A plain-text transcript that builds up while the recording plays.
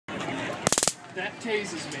That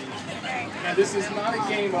tases me. Now this is not a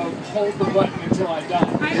game of hold the button until I die.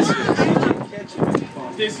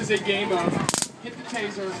 This is a game of hit the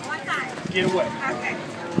taser, get away. Okay.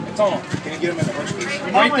 It's on. Can you get him in the first piece?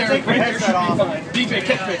 Right there should be fine. DJ,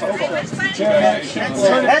 catch me. Hold on. Headset.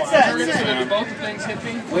 So that both the things hit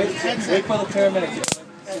me. Wait for the paramedic.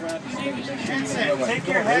 Take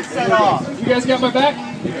your headset off. You guys got my back?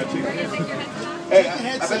 Hey,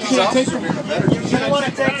 I bet these officers are being better. You want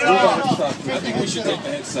to take it off. I think we should take the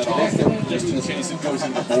headset off just in case it goes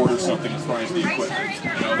in the board or something as far as the equipment. You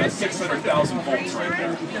know, that's 600,000 volts right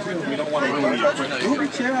there. We don't want to ruin the equipment. Move your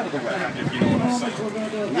chair out of the way, if you know what I'm saying.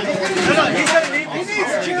 He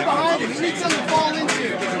needs a chair behind him. He needs something to fall into.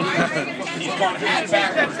 He's gone hat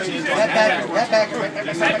backwards.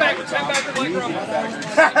 That backwards like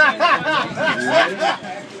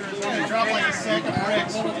Drop like a sack of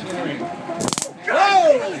bricks.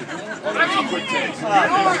 Oh, that's a quick taste.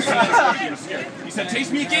 He said,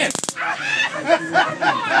 taste me again.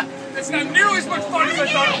 It's not nearly as much fun as I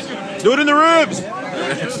thought it was going to be. Do it in the ribs!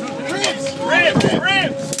 Ribs!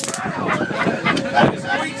 That is 3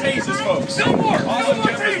 tases, folks. No more! No more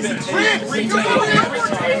tases! Ribs! No more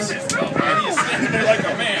tases! And he is standing there like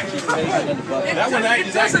a man. That one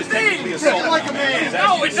is actually technically assault. Like a man.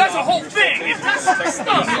 No, it does a whole thing! It does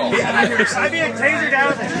stuff! I'm being tasered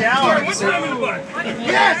down in the shower. What's time in the butt?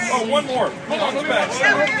 Yes! Oh, one more. Hold on the back.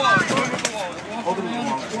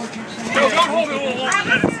 No, don't hold it a little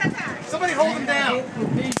longer. Somebody hold him down.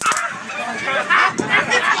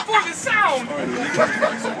 It's before the sound!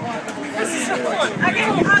 This is so fun! Okay,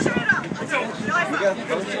 I'll turn it off.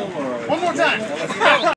 One more time.